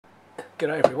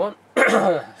G'day everyone.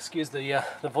 Excuse the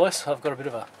voice. I've got a bit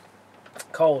of a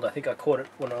cold. I think I caught it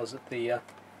when I was at the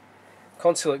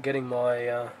consulate getting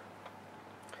my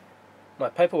my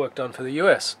paperwork done for the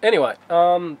US. Anyway,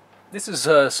 this is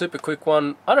a super quick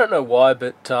one. I don't know why,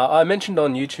 but I mentioned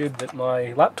on YouTube that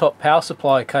my laptop power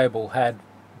supply cable had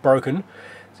broken.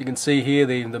 As you can see here,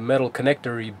 the metal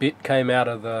connector bit came out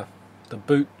of the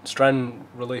boot, strain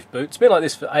relief boot. It's been like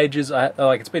this for ages.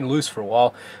 It's been loose for a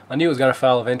while. I knew it was going to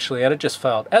fail eventually, and it just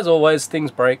failed. As always,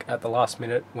 things break at the last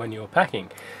minute when you're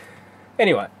packing.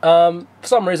 Anyway, for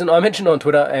some reason I mentioned on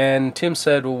Twitter, and Tim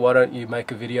said, well, why don't you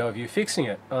make a video of you fixing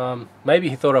it? Maybe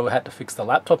he thought I had to fix the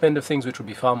laptop end of things, which would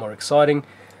be far more exciting.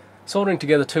 Soldering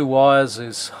together two wires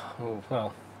is,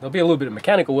 well, there'll be a little bit of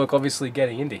mechanical work obviously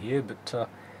getting into here, but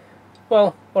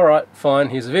well, alright, fine,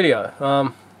 here's a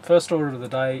video. First order of the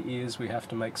day is we have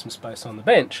to make some space on the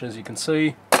bench. As you can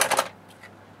see,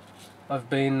 I've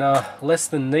been less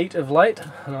than neat of late,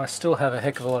 and I still have a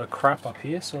heck of a lot of crap up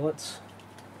here, so let's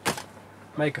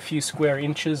make a few square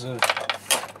inches of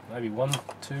maybe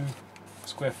 1-2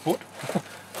 square foot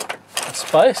of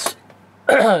space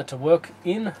to work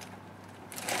in.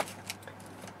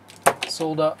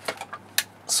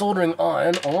 Soldering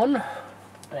iron on,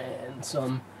 and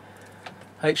some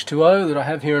H2O that I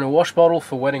have here in a wash bottle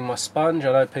for wetting my sponge.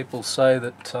 I know people say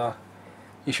that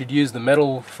you should use the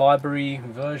metal fibery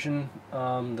version.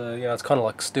 It's kind of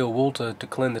like steel wool to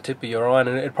clean the tip of your iron,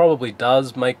 and it probably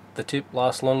does make the tip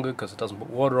last longer because it doesn't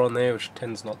put water on there, which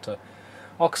tends not to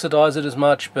oxidize it as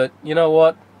much. But you know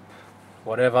what?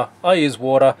 Whatever. I use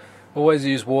water. Always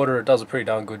use water. It does a pretty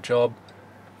darn good job.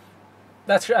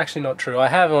 That's actually not true. I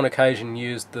have on occasion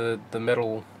used the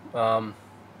metal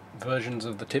versions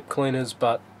of the tip cleaners,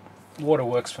 but water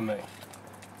works for me.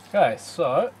 Okay,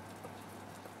 so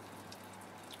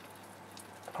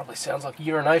probably sounds like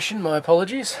urination, my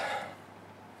apologies.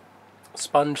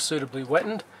 Sponge suitably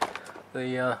wetted.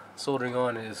 The soldering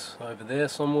iron is over there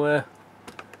somewhere.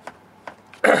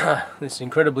 This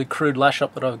incredibly crude lash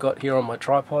up that I've got here on my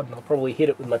tripod, and I'll probably hit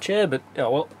it with my chair, but oh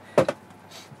well.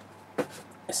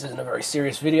 This isn't a very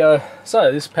serious video.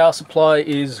 So this power supply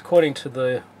is, according to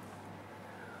the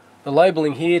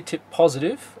labelling here, tip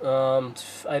positive,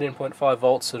 18.5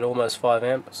 volts at almost 5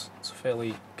 amps. It's a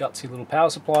fairly gutsy little power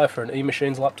supply for an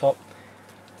eMachines laptop.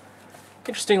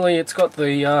 Interestingly, it's got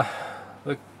the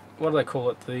what do they call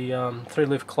it? The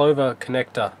 3-leaf clover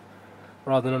connector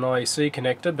rather than an IEC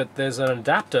connector, but there's an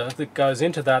adapter that goes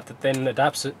into that then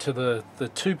adapts it to the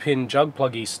 2-pin jug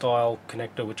pluggy style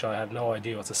connector, which I have no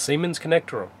idea. It's a Siemens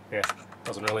connector, or yeah,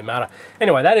 doesn't really matter.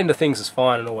 Anyway, that end of things is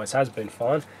fine and always has been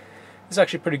fine. It's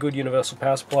actually a pretty good universal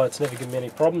power supply. It's never given me any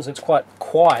problems. It's quite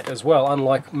quiet as well,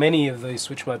 unlike many of these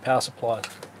switch mode power supplies.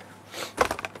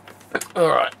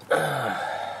 Alright.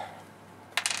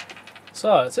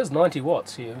 So, it says 90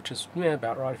 watts here, which is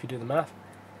about right if you do the math.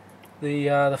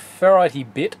 The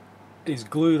ferrite bit is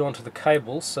glued onto the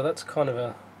cables, so that's kind of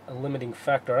a limiting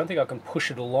factor. I don't think I can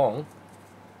push it along.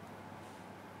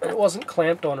 It wasn't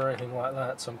clamped on or anything like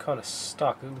that, so I'm kind of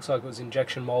stuck. It looks like it was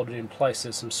injection molded in place.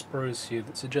 There's some sprues here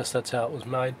that suggest that's how it was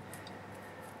made.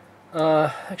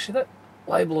 Actually, that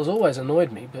label has always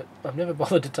annoyed me, but I've never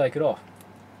bothered to take it off.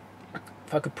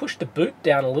 If I could push the boot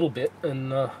down a little bit,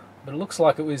 but it looks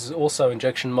like it was also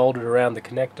injection molded around the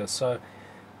connector, so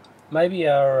maybe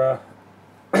our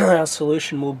our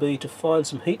solution will be to find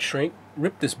some heat shrink,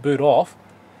 rip this boot off,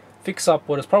 fix up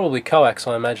what is probably coax,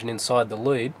 I imagine, inside the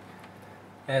lead,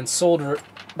 and solder it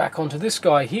back onto this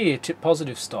guy here, tip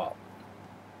positive style.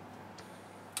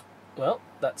 Well,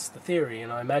 that's the theory,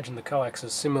 and I imagine the coax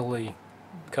is similarly,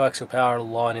 coaxial power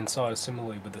line inside is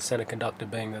similarly with the center conductor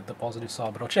being the positive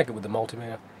side, but I'll check it with the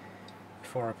multimeter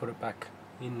before I put it back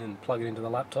in and plug it into the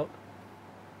laptop.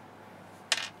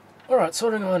 Alright,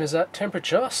 soldering iron is at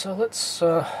temperature, so let's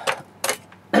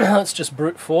let's just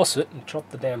brute force it and chop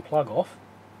the damn plug off,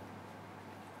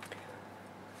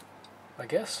 I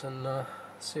guess, and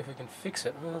see if we can fix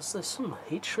it. Is there some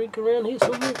heat shrink around here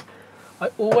somewhere? I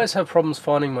always have problems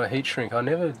finding my heat shrink. I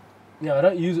never, I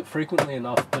don't use it frequently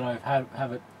enough that I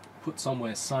have it put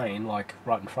somewhere sane, like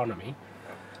right in front of me.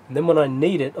 And then when I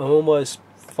need it, I'm almost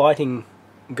fighting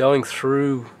going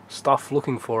through stuff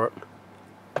looking for it.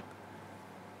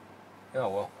 Oh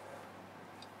well.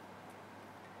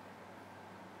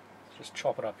 Let's just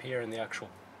chop it up here in the actual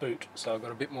boot, so I've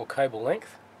got a bit more cable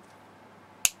length.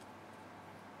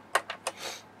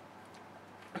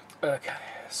 Okay,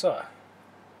 so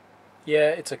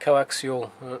yeah, it's a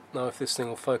coaxial. I don't know if this thing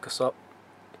will focus up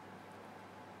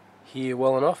here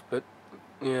well enough, but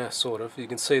yeah, sort of. You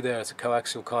can see there it's a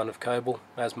coaxial kind of cable,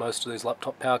 as most of these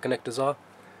laptop power connectors are.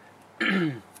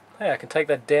 Hey, I can take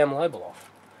that damn label off.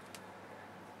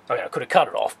 I mean, I could have cut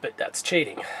it off, but that's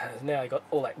cheating. Now I got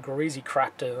all that greasy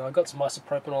crap to... I got some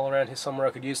isopropanol around here somewhere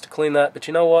I could use to clean that, but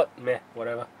you know what? Meh,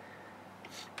 whatever.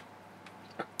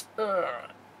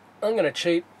 Alright, I'm going to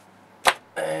cheat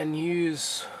and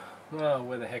use... Oh,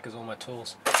 where the heck is all my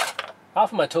tools?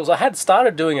 Half of my tools... I had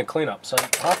started doing a cleanup, so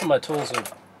half of my tools are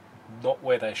not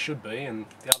where they should be, and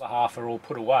the other half are all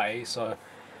put away, so...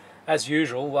 As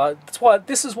usual,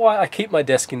 this is why I keep my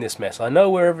desk in this mess. I know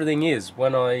where everything is.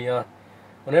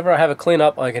 Whenever I have a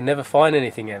clean-up, I can never find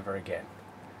anything ever again.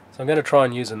 So I'm going to try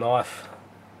and use a knife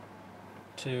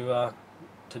to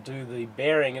do the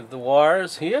bearing of the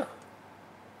wires here,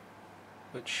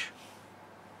 which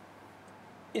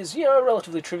is, you know, a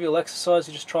relatively trivial exercise.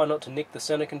 You just try not to nick the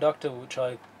center conductor, which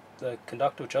I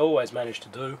always manage to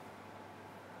do,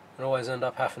 and always end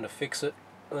up having to fix it.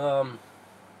 There's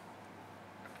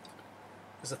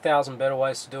 1,000 better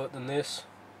ways to do it than this.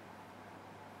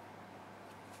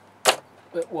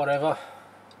 But whatever.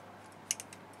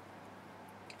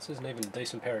 This isn't even a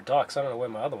decent pair of dikes. I don't know where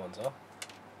my other ones are.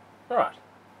 Alright.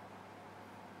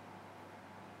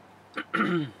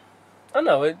 I don't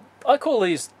know, I call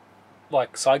these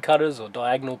like side cutters or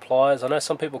diagonal pliers. I know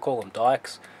some people call them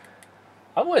dikes.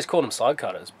 I've always called them side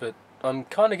cutters, but I'm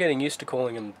kind of getting used to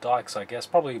calling them dikes, I guess.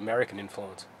 Probably American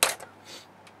influence.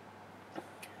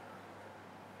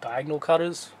 Diagonal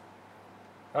cutters?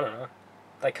 I don't know.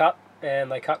 They cut.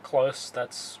 And they cut close,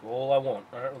 that's all I want.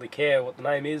 I don't really care what the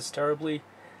name is terribly,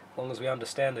 as long as we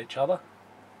understand each other.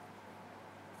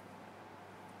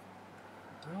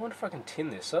 I wonder if I can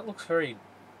tin this. That looks very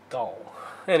dull.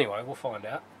 Anyway, we'll find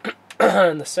out.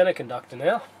 And the center conductor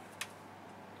now.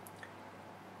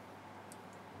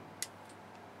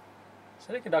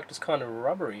 Center conductor's kind of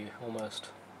rubbery, almost.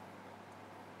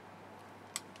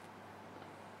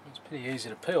 It's pretty easy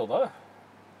to peel, though.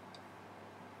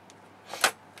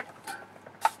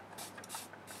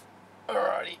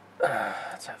 Alrighty,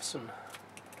 let's have some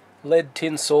lead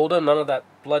tin solder, none of that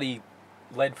bloody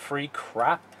lead-free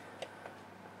crap.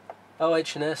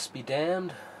 OH&S be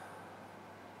damned.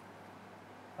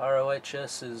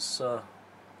 ROHS is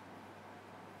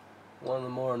one of the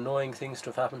more annoying things to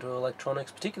have happened to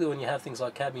electronics, particularly when you have things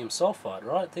like cadmium sulfide,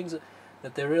 right? Things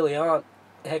that there really aren't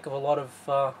a heck of a lot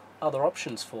of other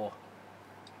options for.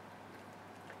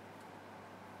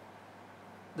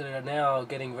 That are now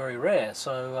getting very rare.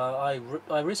 So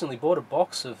I recently bought a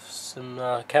box of some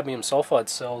cadmium sulfide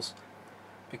cells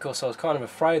because I was kind of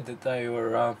afraid that they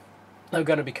were going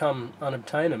to become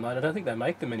unobtainable. I don't think they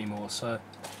make them anymore. So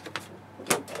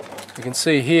you can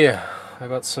see here I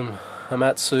got some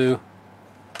Hamamatsu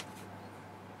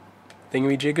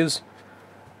thingy-jiggers.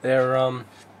 There's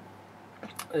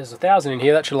 1,000 in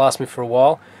here. That should last me for a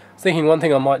while. I was thinking one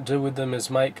thing I might do with them is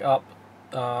make up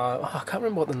I can't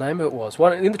remember what the name of it was.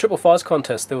 In the Triple Fives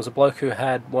contest, there was a bloke who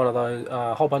had one of those,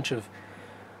 a whole bunch of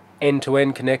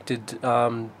end-to-end connected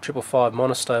Triple Five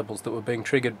monostables that were being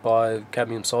triggered by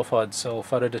cadmium sulfide cell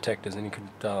photodetectors, and you could,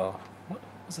 what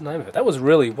was the name of it? That was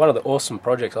really one of the awesome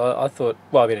projects. I thought,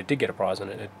 well, I mean, it did get a prize,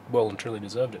 and it well and truly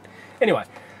deserved it. Anyway,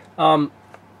 I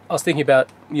was thinking about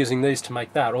using these to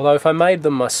make that, although if I made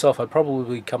them myself, I'd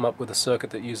probably come up with a circuit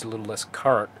that used a little less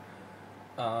current.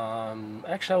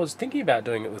 Actually, I was thinking about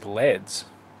doing it with LEDs.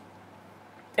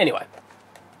 Anyway,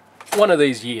 one of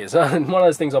these years. One of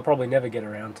those things I'll probably never get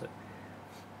around to.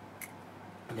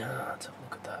 Let's have a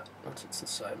look at that. It's the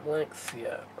same length,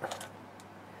 yeah.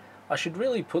 I should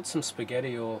really put some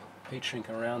spaghetti or heat shrink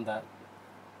around that.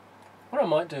 What I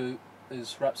might do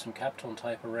is wrap some Kapton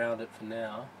tape around it for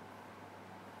now.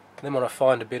 And then when I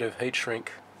find a bit of heat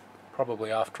shrink,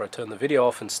 probably after I turn the video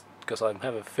off, and because I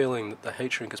have a feeling that the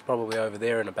heat shrink is probably over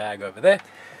there in a bag over there.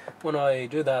 When I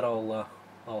do that,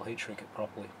 I'll heat shrink it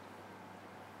properly.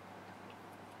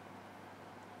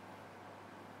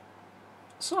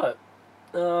 So,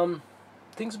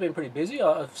 things have been pretty busy.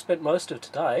 I've spent most of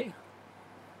today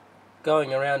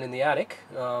going around in the attic,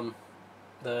 in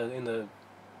the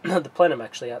plenum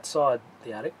actually outside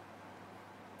the attic,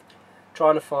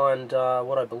 trying to find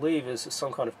what I believe is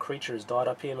some kind of creature has died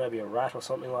up here, maybe a rat or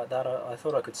something like that. I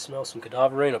thought I could smell some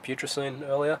cadaverine or putrescine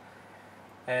earlier,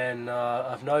 and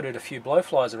I've noted a few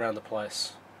blowflies around the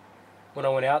place. When I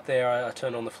went out there, I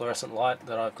turned on the fluorescent light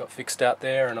that I've got fixed out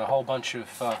there, and a whole bunch of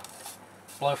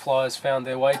blowflies found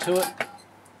their way to it.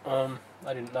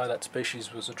 I didn't know that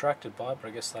species was attracted by it, but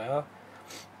I guess they are.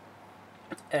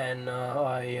 And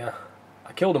I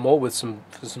killed them all with some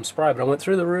spray, but I went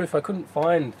through the roof. I couldn't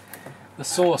find the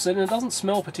source, and it doesn't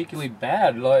smell particularly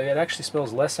bad. Like, it actually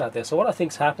smells less out there. So what I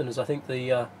think's happened is I think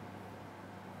the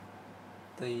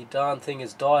darn thing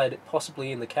has died,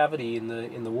 possibly in the cavity in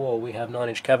the wall. We have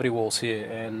 9-inch cavity walls here,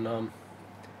 and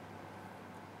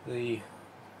the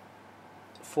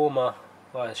former,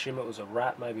 I assume it was a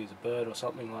rat, maybe it was a bird or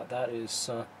something like that, is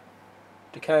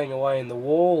decaying away in the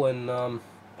wall, and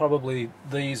probably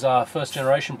these are first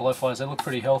generation blowflies. They look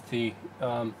pretty healthy,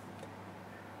 that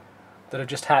have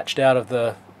just hatched out of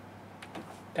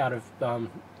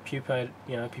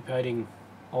pupating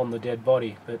on the dead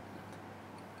body. But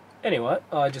anyway,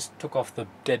 I just took off the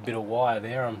dead bit of wire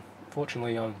there.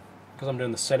 Unfortunately, because I'm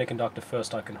doing the semiconductor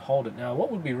first, I can hold it. Now,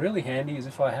 what would be really handy is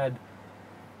if I had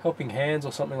helping hands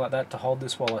or something like that to hold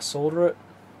this while I solder it.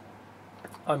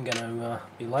 I'm going to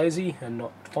be lazy and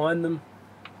not find them.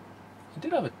 I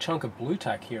did have a chunk of blue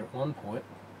tack here at one point.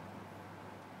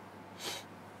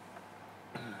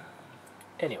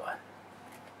 Anyway,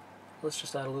 let's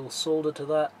just add a little solder to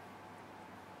that.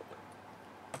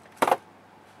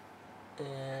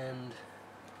 And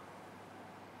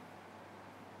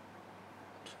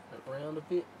turn it around a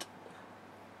bit.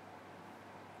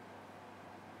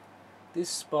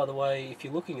 This, by the way, if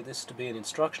you're looking at this to be an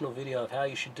instructional video of how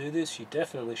you should do this, you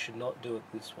definitely should not do it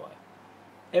this way.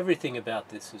 Everything about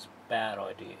this is a bad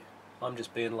idea. I'm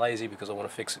just being lazy because I want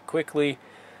to fix it quickly,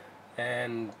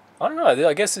 and I don't know,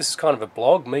 I guess this is kind of a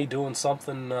blog, me doing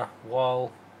something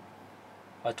while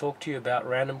I talk to you about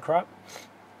random crap.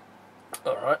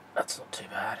 Alright, that's not too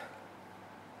bad.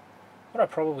 What I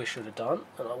probably should have done,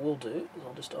 and I will do, and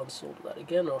I'll just unsolder that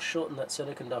again, I'll shorten that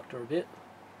semiconductor a bit,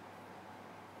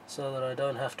 so that I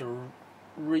don't have to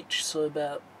reach so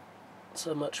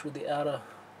much with the outer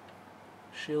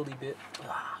shieldy bit.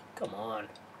 Ah, come on.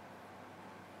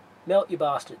 Melt, you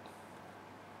bastard.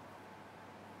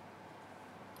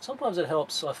 Sometimes it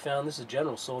helps, I've found, this is a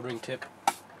general soldering tip,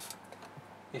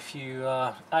 if you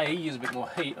use a bit more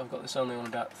heat. I've got this only on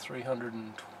about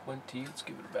 320, let's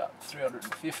give it about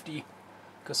 350,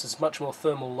 because there's much more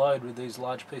thermal load with these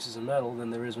large pieces of metal than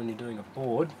there is when you're doing a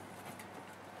board.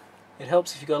 It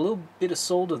helps if you've got a little bit of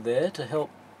solder there to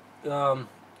help,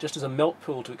 just as a melt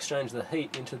pool to exchange the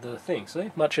heat into the thing.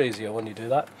 See? Much easier when you do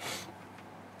that.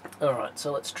 Alright,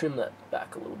 so let's trim that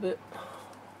back a little bit.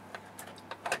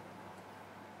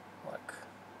 Like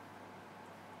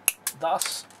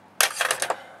thus.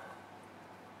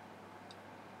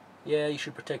 Yeah, you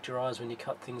should protect your eyes when you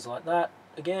cut things like that.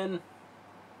 Again,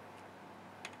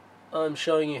 I'm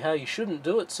showing you how you shouldn't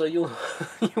do it, so you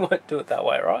won't do it that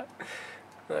way, right?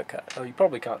 Okay, well, you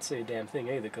probably can't see a damn thing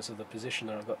either because of the position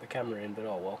that I've got the camera in, but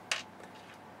oh well.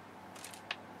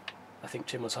 I think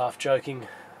Tim was half joking.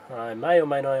 I may or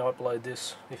may not upload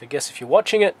this. If you're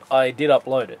watching it, I did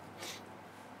upload it.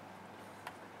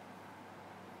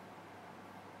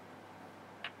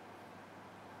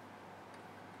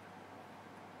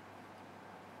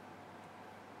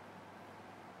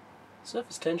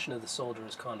 Surface tension of the solder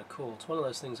is kind of cool. It's one of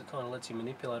those things that kind of lets you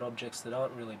manipulate objects that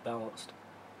aren't really balanced.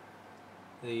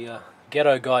 The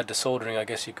ghetto guide to soldering, I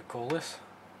guess you could call this.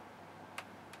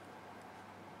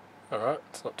 Alright,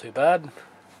 it's not too bad.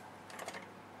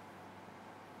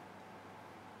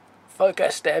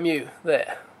 Focus, damn you.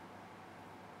 There.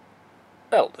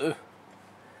 That'll do.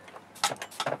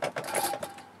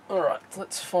 Alright,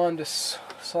 let's find us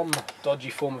some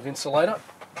dodgy form of insulator.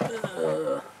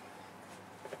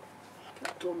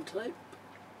 Kapton tape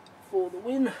for the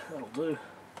win. That'll do.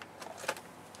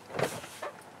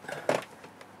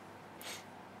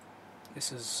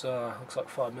 This is looks like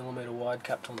 5mm wide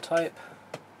Kapton tape.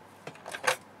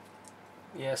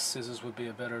 Yes, scissors would be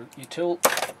a better util.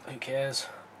 Who cares?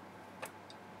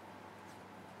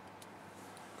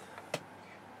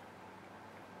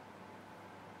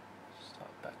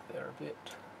 Start back there a bit.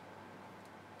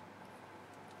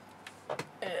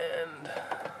 And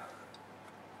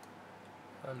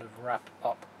kind of wrap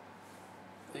up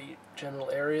the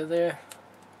general area there.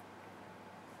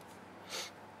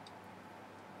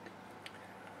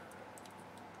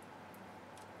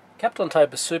 Kapton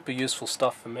tape is super useful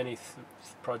stuff for many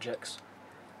projects.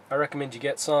 I recommend you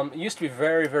get some. It used to be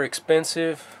very, very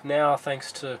expensive. Now,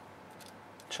 thanks to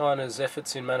China's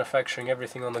efforts in manufacturing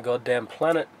everything on the goddamn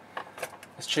planet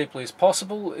as cheaply as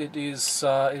possible, it is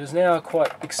now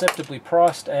quite acceptably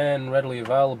priced and readily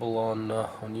available on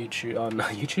YouTube,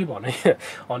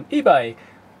 on eBay,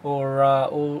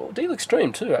 or Deal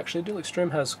Extreme too. Actually, Deal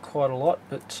Extreme has quite a lot,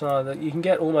 but you can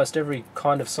get almost every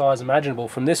kind of size imaginable,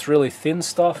 from this really thin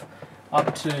stuff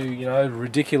up to, you know,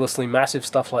 ridiculously massive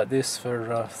stuff like this.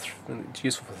 It's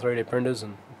useful for 3D printers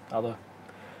and other.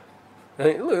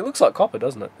 It looks like copper,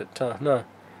 doesn't it? But no,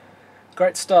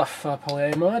 great stuff,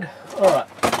 polyamide. All right,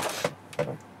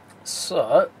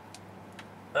 so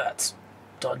that's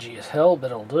dodgy as hell,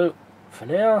 but it'll do for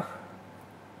now.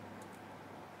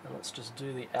 And let's just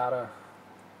do the outer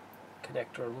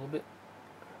connector a little bit.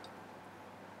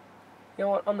 You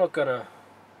know what, I'm not gonna...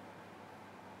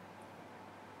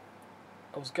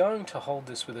 I was going to hold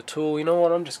this with a tool. You know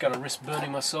what, I'm just going to risk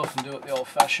burning myself and do it the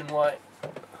old-fashioned way.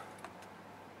 Let's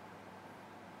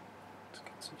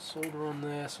get some solder on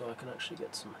there so I can actually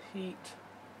get some heat.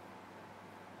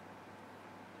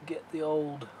 Get the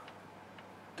old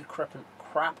decrepit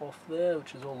crap off there,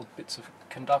 which is all the bits of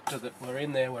conductor that were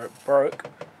in there where it broke.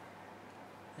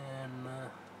 And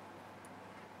a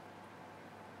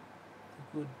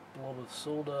good blob of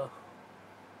solder.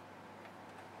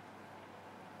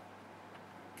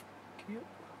 Cute.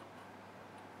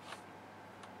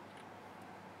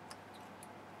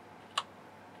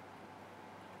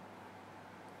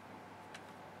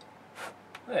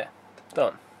 There,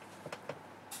 done.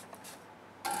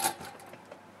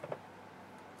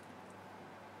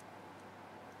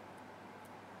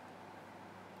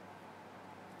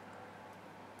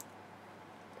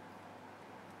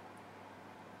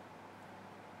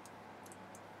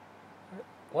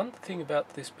 One thing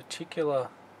about this particular,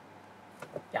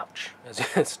 ouch, as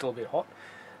it's still a bit hot.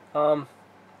 One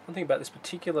thing about this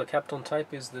particular Kapton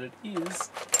tape is that it is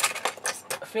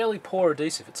a fairly poor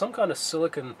adhesive. It's some kind of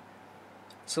silicone,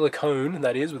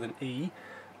 that is, with an E,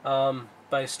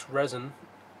 based resin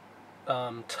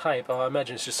tape. I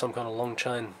imagine it's just some kind of long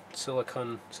chain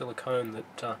silicone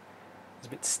that is a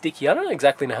bit sticky. I don't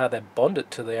exactly know how they bond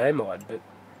it to the amide, but it'd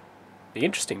be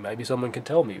interesting. Maybe someone can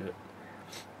tell me. But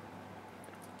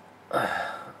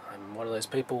I'm one of those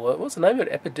people, what's the name of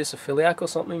it, epidysphiliac or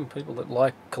something, people that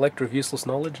like collector of useless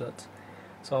knowledge.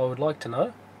 So I would like to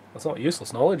know. It's not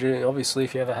useless knowledge, obviously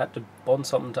if you ever had to bond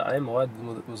something to amide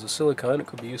that was a silicone, it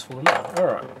could be useful to know.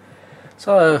 Alright,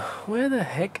 so where the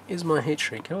heck is my heat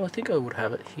shrink? Oh, I think I would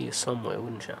have it here somewhere,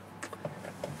 wouldn't you?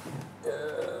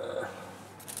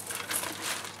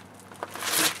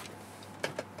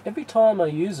 Every time I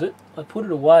use it, I put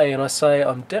it away and I say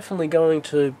I'm definitely going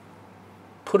to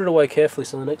put it away carefully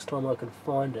so the next time I can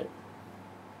find it.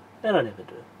 And I never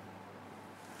do.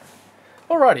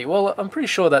 Alrighty, well I'm pretty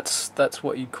sure that's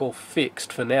what you'd call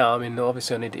fixed for now. I mean,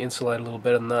 obviously I need to insulate a little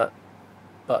better than that,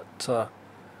 but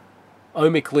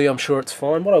ohmically I'm sure it's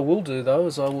fine. What I will do though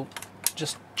is I will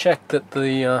just check that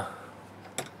that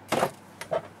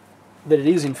it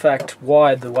is in fact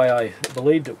wired the way I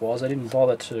believed it was. I didn't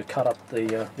bother to cut up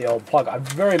the old plug. I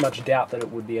very much doubt that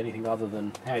it would be anything other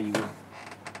than how you would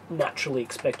naturally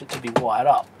expect it to be wired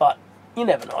up, but you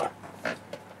never know.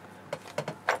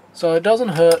 So it doesn't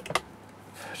hurt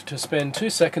to spend 2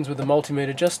 seconds with the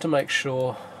multimeter just to make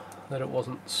sure that it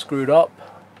wasn't screwed up.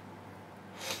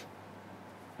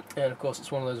 And of course it's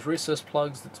one of those recess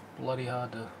plugs that's bloody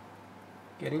hard to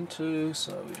get into,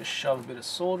 so we just shove a bit of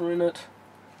solder in it.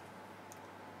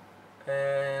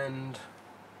 And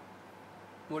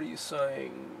what are you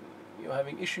saying? You're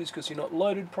having issues because you're not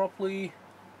loaded properly.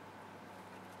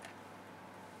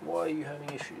 Why are you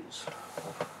having issues?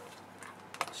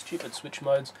 Stupid switch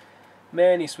modes.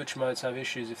 Many switch modes have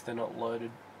issues if they're not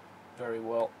loaded very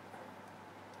well.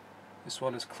 This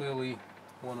one is clearly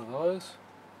one of those.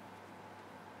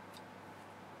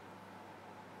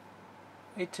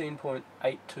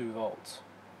 18.82 volts.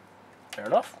 Fair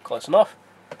enough, close enough.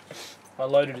 If I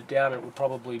loaded it down, it would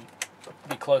probably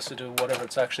be closer to whatever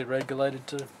it's actually regulated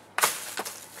to.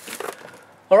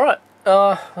 Alright,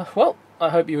 well, I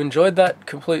hope you enjoyed that.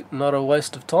 Complete, not a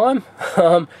waste of time.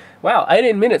 Wow,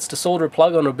 18 minutes to solder a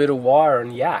plug on a bit of wire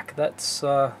and yak. That's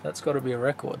got to be a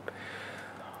record.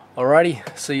 Alrighty,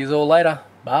 see you all later.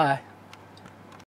 Bye.